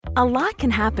A lot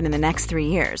can happen in the next 3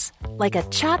 years. Like a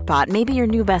chatbot may be your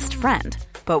new best friend.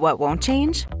 But what won't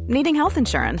change? Needing health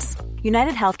insurance.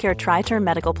 United Healthcare Tri-Term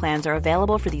Medical Plans are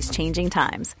available for these changing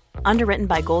times. Underwritten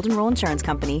by Golden Rule Insurance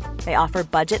Company, they offer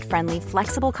budget-friendly,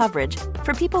 flexible coverage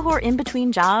for people who are in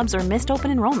between jobs or missed open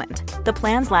enrollment. The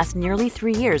plans last nearly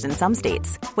 3 years in some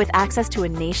states, with access to a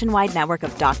nationwide network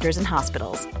of doctors and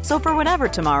hospitals. So for whatever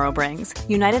tomorrow brings,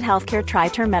 United Healthcare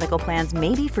Tri-Term Medical Plans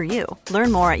may be for you.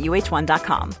 Learn more at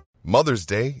uh1.com. Mother's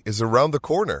Day is around the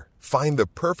corner. Find the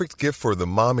perfect gift for the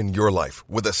mom in your life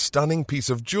with a stunning piece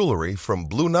of jewelry from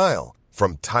Blue Nile.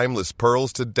 From timeless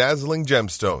pearls to dazzling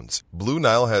gemstones, Blue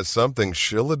Nile has something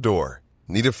she'll adore.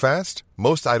 Need it fast?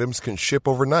 Most items can ship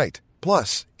overnight.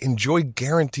 Plus, enjoy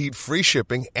guaranteed free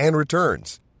shipping and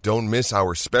returns. Don't miss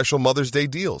our special Mother's Day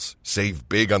deals. Save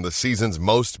big on the season's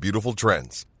most beautiful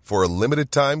trends. For a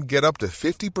limited time, get up to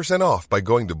 50% off by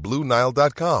going to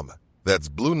BlueNile.com. That's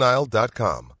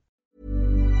BlueNile.com.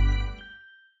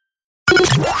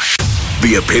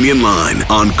 The Opinion Line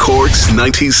on Cork's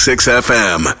 96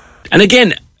 FM. And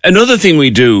again, another thing we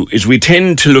do is we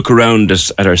tend to look around us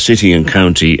at our city and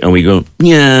county and we go,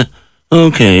 yeah,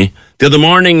 okay. The other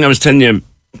morning I was telling you,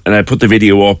 and I put the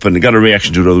video up and I got a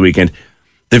reaction to it over the weekend.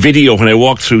 The video when I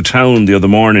walked through town the other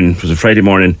morning, it was a Friday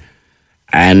morning,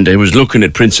 and I was looking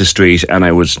at Princess Street and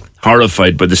I was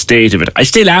horrified by the state of it. I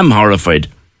still am horrified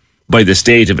by the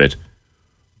state of it.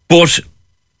 But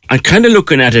I'm kind of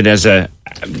looking at it as a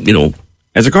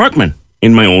Corkman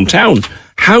in my own town.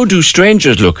 How do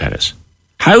strangers look at us?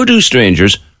 How do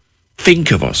strangers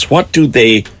think of us? What do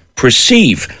they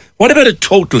perceive? What about a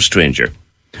total stranger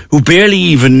who barely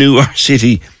even knew our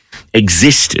city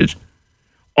existed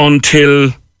until,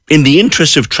 in the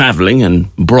interest of travelling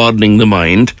and broadening the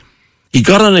mind, he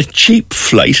got on a cheap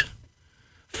flight,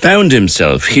 found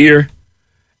himself here,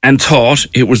 and thought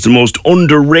it was the most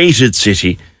underrated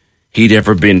city he'd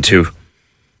ever been to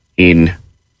in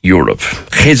Europe.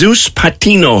 Jesus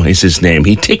Patino is his name.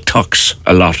 He TikToks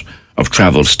a lot of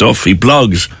travel stuff. He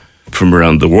blogs from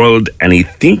around the world, and he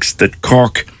thinks that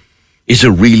Cork is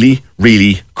a really,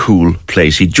 really cool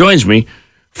place. He joins me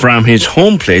from his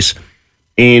home place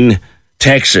in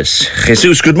Texas.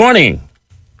 Jesus, good morning.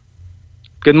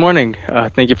 Good morning.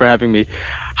 Thank you for having me.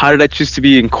 How did I choose to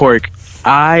be in Cork?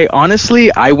 I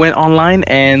went online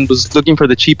and was looking for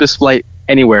the cheapest flight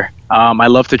anywhere. I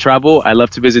love to travel. I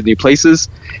love to visit new places.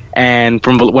 And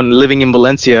from when living in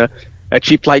Valencia, a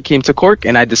cheap flight came to Cork,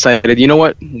 and I decided, you know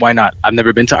what? Why not? I've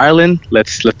never been to Ireland.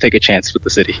 Let's take a chance with the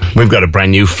city. We've got a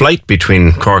brand new flight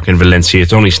between Cork and Valencia.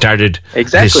 It's only started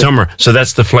this summer. So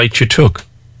that's the flight you took?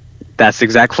 That's the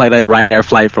exact flight, a Ryanair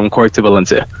flight from Cork to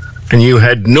Valencia. And you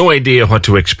had no idea what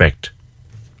to expect?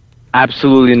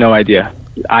 Absolutely no idea.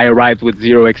 I arrived with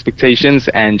zero expectations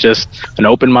and just an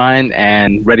open mind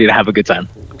and ready to have a good time.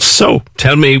 So,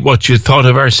 tell me what you thought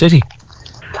of our city.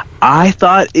 I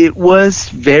thought it was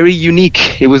very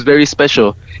unique. It was very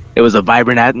special. It was a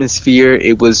vibrant atmosphere.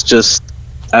 It was just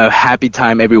a happy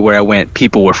time everywhere I went.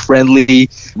 People were friendly,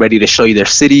 ready to show you their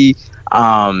city.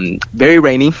 Very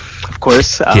rainy, of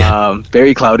course.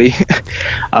 Very cloudy.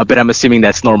 But I'm assuming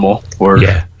that's normal.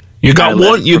 You got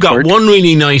one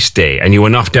really nice day, and you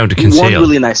went off down to Kinsale. One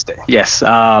really nice day, yes.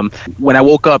 When I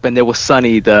woke up and there was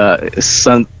sunny,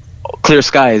 clear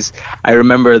skies, I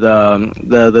remember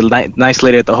the nice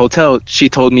lady at the hotel. She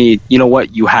told me, you know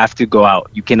what, you have to go out.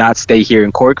 You cannot stay here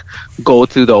in Cork. Go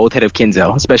to the old head of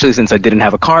Kinsale, especially since I didn't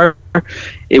have a car.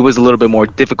 It was a little bit more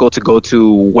difficult to go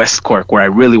to West Cork, where I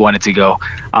really wanted to go.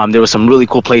 There were some really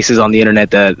cool places on the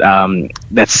internet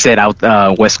that said out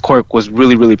West Cork was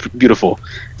really, really beautiful.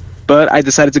 But I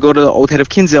decided to go to the old head of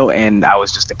Kinsale, and I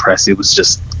was just impressed. It was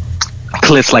just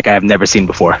cliffs like I have never seen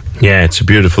before. Yeah, it's a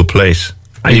beautiful place.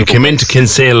 And you came into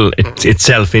Kinsale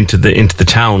itself, into the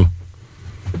town.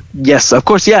 Yes, of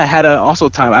course. Yeah, I had also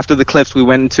time after the cliffs. We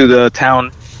went into the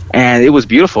town, and it was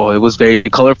beautiful. It was very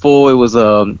colorful. It was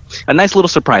a nice little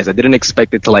surprise. I didn't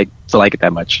expect it to like it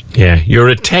that much. Yeah, you're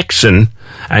a Texan,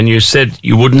 and you said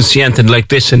you wouldn't see anything like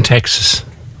this in Texas.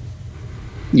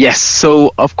 Yes,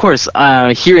 so of course,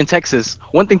 here in Texas,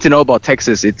 one thing to know about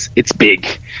Texas, it's big,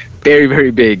 very,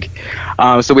 very big.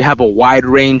 So we have a wide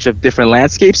range of different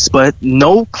landscapes, but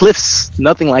no cliffs,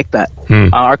 nothing like that.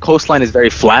 Our coastline is very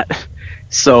flat,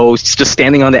 so just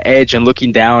standing on the edge and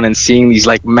looking down and seeing these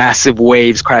like massive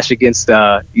waves crash against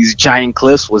these giant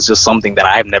cliffs was just something that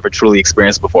I've never truly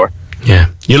experienced before. Yeah,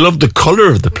 you love the color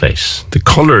of the place, the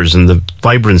colors and the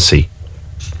vibrancy.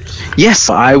 Yes,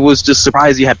 I was just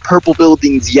surprised. You had purple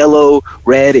buildings, yellow,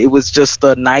 red. It was just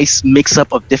a nice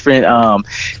mix-up of different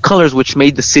colors, which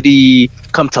made the city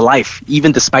come to life.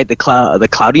 Even despite the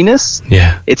cloudiness,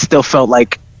 it still felt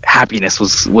like happiness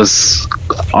was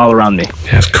all around me.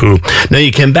 That's cool. Now,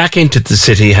 you came back into the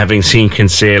city having seen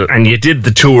Kinsale, and you did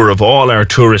the tour of all our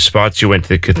tourist spots. You went to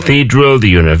the cathedral, the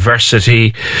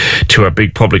university, to our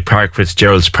big public park,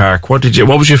 Fitzgerald's Park. What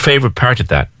was your favourite part of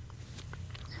that?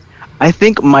 I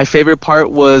think my favorite part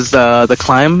was the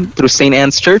climb through St.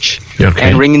 Anne's Church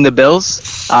and ringing the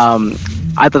bells.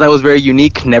 I thought that was very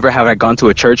unique. Never have I gone to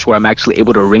a church where I'm actually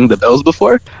able to ring the bells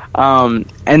before. And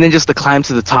then just the climb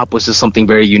to the top was just something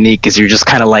very unique, because you're just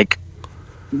kind of like,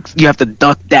 you have to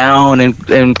duck down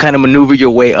and kind of maneuver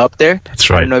your way up there. That's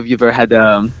right. I don't know if you've ever had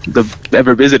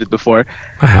ever visited before.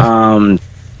 I have.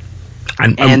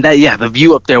 And the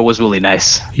view up there was really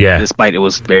nice. Yeah. Despite it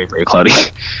was very, very cloudy.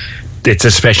 It's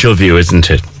a special view, isn't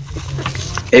it?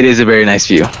 It is a very nice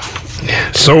view.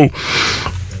 So,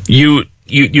 you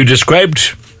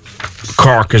described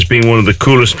Cork as being one of the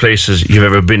coolest places you've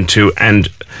ever been to, and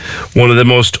one of the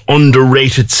most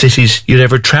underrated cities you'd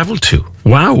ever travelled to.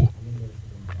 Wow.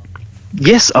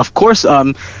 Yes, of course.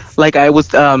 Like I was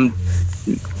telling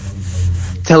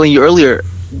you earlier,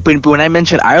 when I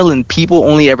mentioned Ireland, people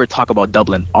only ever talk about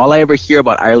Dublin. All I ever hear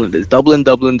about Ireland is Dublin,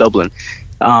 Dublin, Dublin.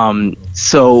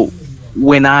 So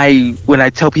when I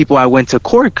tell people I went to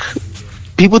Cork,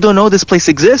 people don't know this place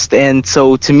exists. And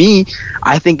so to me,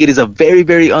 I think it is a very,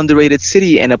 very underrated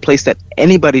city, and a place that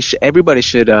everybody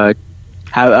should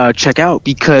check out,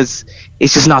 because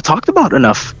it's just not talked about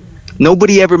enough.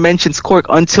 Nobody ever mentions Cork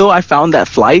until I found that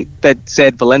flight that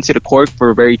said Valencia to Cork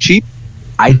for very cheap.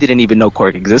 I didn't even know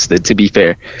Cork existed, to be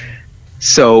fair.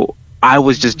 So I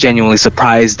was just genuinely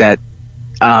surprised that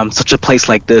such a place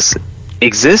like this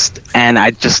exists, and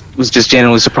I was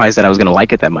genuinely surprised that I was going to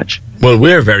like it that much. Well,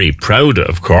 we're very proud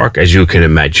of Cork, as you can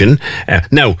imagine.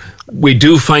 Now, we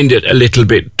do find it a little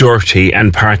bit dirty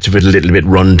and parts of it a little bit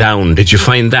run down. Did you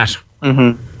find that?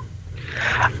 Mm-hmm.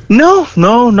 No,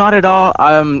 not at all.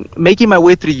 Making my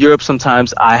way through Europe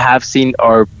sometimes, I have seen,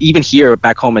 or even here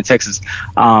back home in Texas,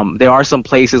 there are some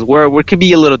places where it can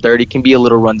be a little dirty, can be a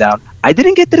little run down. I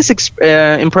didn't get this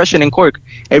impression in Cork.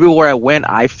 Everywhere I went,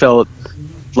 I felt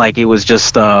like it was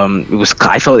just,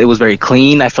 I felt it was very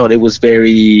clean. I felt it was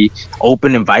very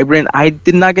open and vibrant. I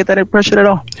did not get that impression at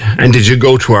all. And did you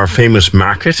go to our famous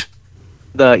market?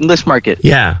 The English market?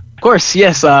 Yeah. Of course,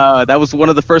 yes. That was one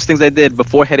of the first things I did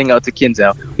before heading out to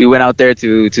Kinsale. We went out there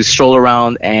to stroll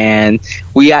around, and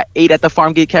we ate at the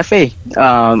Farmgate Cafe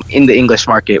in the English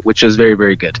market, which was very,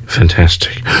 very good.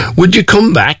 Fantastic. Would you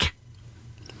come back?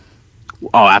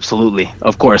 Oh, absolutely.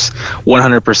 Of course.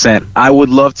 100%. I would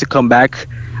love to come back.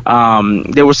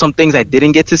 There were some things I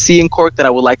didn't get to see in Cork that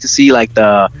I would like to see, like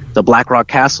the Black Rock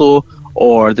Castle,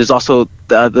 or there's also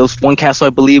there's one castle, I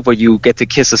believe, where you get to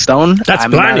kiss a stone. That's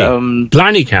Blarney.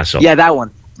 Blarney Castle. Yeah, that one.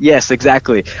 Yes,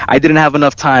 exactly. I didn't have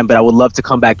enough time, but I would love to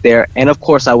come back there. And of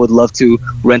course, I would love to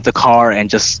rent a car and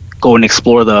just go and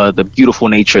explore the beautiful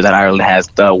nature that Ireland has,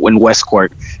 in West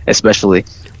Cork especially.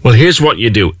 Well, here's what you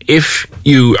do. If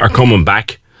you are coming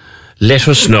back, let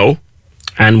us know,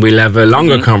 and we'll have a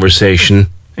longer conversation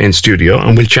in studio,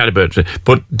 and we'll chat about it.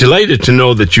 But delighted to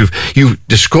know that you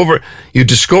discovered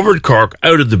Cork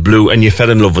out of the blue, and you fell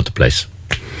in love with the place.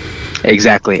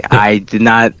 Exactly. I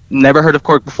never heard of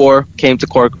Cork before, came to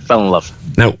Cork, fell in love.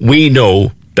 Now, we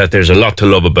know that there's a lot to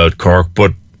love about Cork,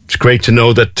 but it's great to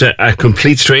know that a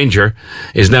complete stranger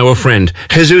is now a friend.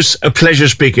 Jesus, a pleasure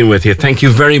speaking with you. Thank you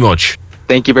very much.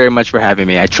 Thank you very much for having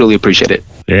me. I truly appreciate it.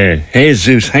 Yeah,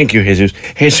 Jesus. Thank you, Jesus.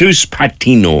 Jesus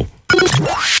Patino.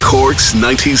 Cork's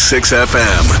 96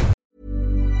 FM.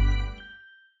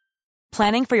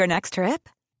 Planning for your next trip?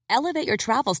 Elevate your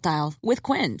travel style with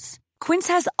Quince. Quince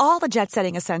has all the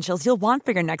jet-setting essentials you'll want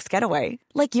for your next getaway,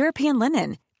 like European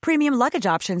linen, premium luggage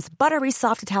options, buttery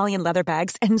soft Italian leather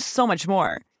bags, and so much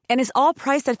more. And is all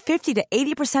priced at 50 to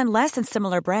 80% less than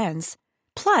similar brands.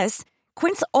 Plus,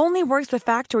 Quince only works with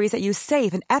factories that use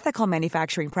safe and ethical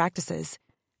manufacturing practices.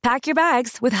 Pack your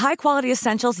bags with high-quality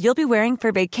essentials you'll be wearing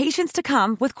for vacations to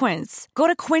come with Quince. Go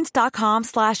to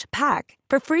quince.com/pack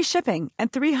for free shipping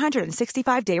and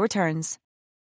 365-day returns.